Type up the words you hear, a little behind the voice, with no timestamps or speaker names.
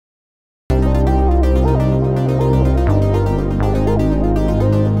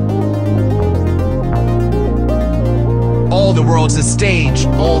the world's a stage.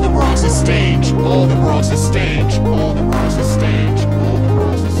 All the world's a stage. All the world's a stage. All the world's a stage. All the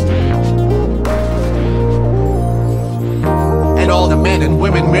world's a stage. And all the men and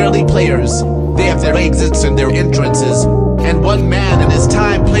women merely players. They have their exits and their entrances. And one man in his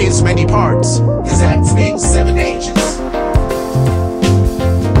time plays many parts. His acts being 7 ages.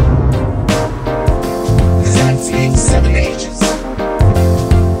 His acts being 7 ages.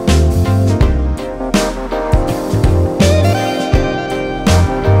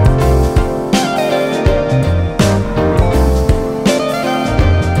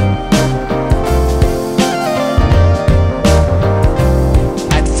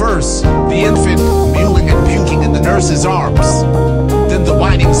 The infant mewling and puking in the nurse's arms. Then the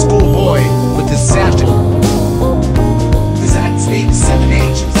whining schoolboy with his sash. His acts being 7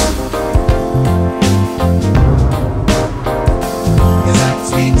 ages. His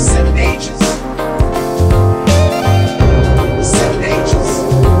acts being 7 ages. 7 ages.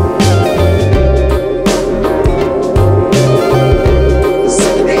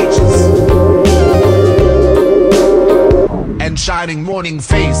 7 ages. And shining morning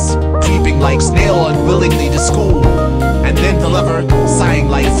face, creeping like snail unwillingly to school. And then the lover, sighing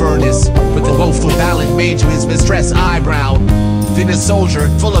like furnace, with the woeful ballad made to his mistress eyebrow. Then a soldier,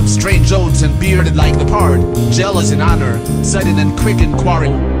 full of strange oaths and bearded like the pard, jealous in honor, sudden and quick in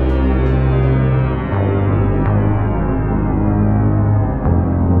quarrel.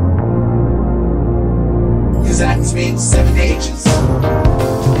 His acts being 7 ages.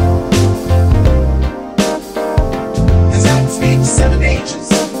 His acts being 7 ages.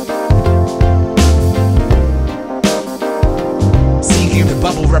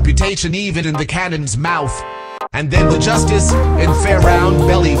 Bubble reputation even in the cannon's mouth. And then the justice in fair round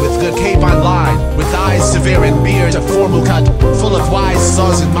belly with good capon line, with eyes severe and beard a formal cut, full of wise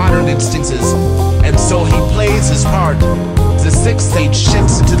saws and modern instances. And so he plays his part. The 6th stage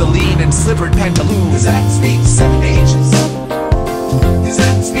shifts into the lean and slippered pantaloons. His acts being 7 ages. His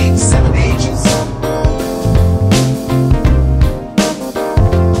acts being 7 ages.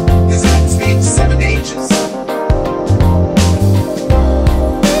 His acts being 7 ages.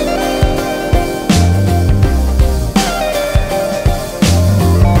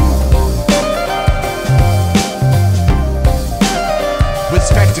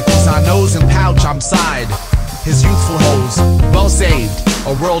 Spectacles on nose and pouch on side. His youthful hose, well saved.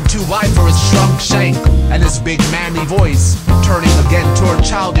 A world too wide for his shrunk shank. And his big manly voice, turning again toward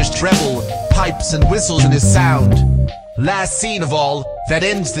childish treble. Pipes and whistles in his sound. Last scene of all, that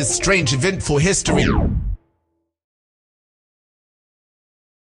ends this strange eventful history.